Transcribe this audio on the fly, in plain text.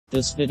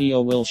This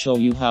video will show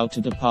you how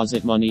to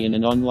deposit money in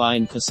an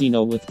online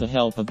casino with the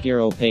help of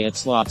Giropay at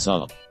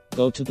SlotsUp.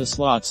 Go to the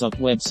SlotsUp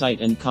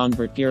website and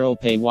convert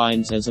Giropay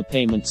wines as a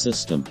payment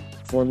system,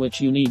 for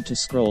which you need to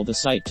scroll the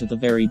site to the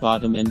very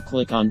bottom and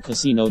click on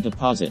Casino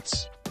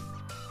Deposits.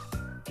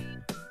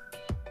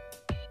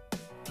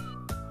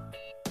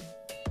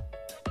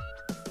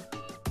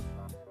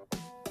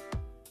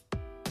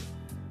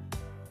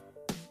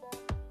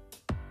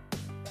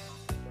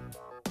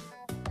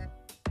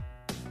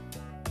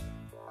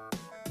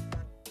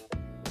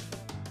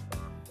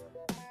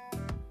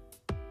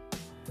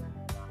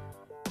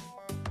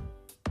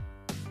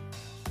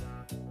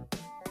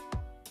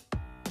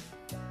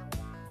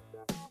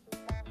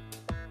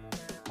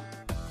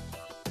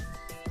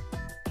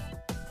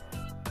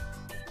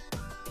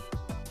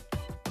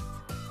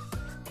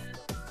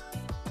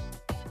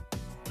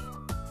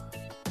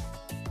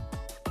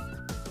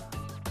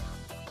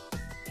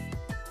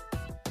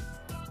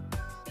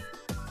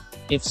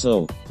 If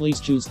so, please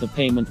choose the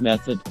payment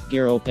method,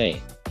 Giropay.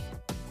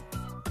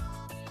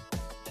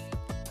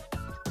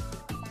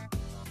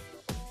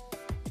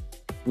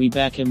 We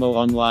back IMO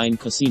online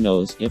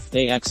casinos if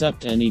they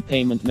accept any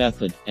payment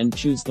method, and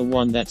choose the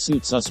one that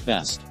suits us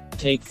best.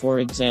 Take for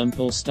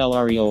example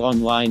Stellario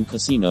Online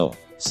Casino.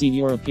 See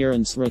your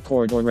appearance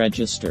record or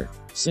register.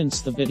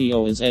 Since the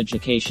video is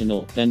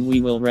educational, then we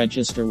will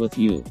register with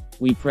you.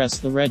 We press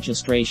the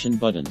registration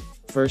button.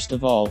 First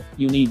of all,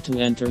 you need to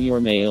enter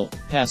your mail,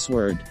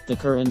 password, the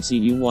currency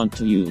you want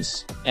to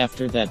use.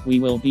 After that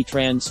we will be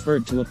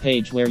transferred to a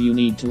page where you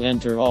need to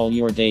enter all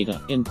your data,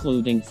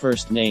 including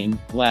first name,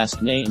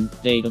 last name,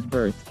 date of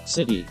birth,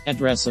 city,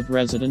 address of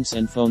residence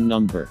and phone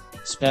number.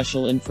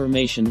 Special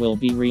information will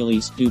be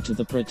released due to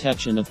the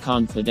protection of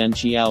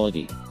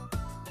confidentiality.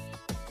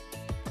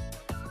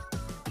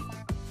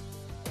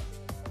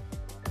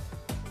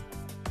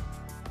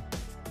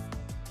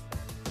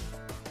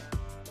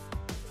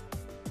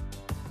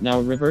 Now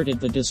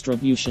reverted the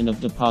distribution of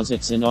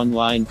deposits in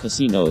online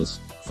casinos.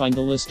 Find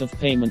a list of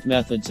payment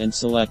methods and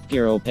select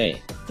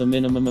Giropay. The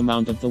minimum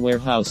amount of the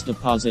warehouse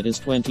deposit is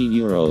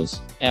 €20.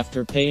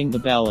 After paying the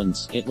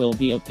balance, it will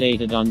be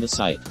updated on the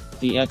site.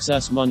 The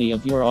excess money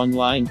of your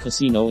online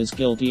casino is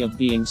guilty of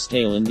being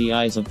stale in the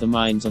eyes of the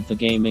minds of the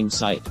gaming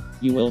site.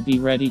 You will be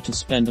ready to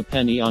spend a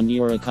penny on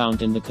your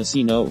account in the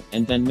casino,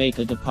 and then make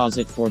a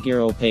deposit for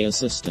Giropay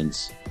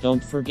assistance.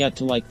 Don't forget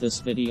to like this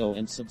video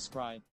and subscribe.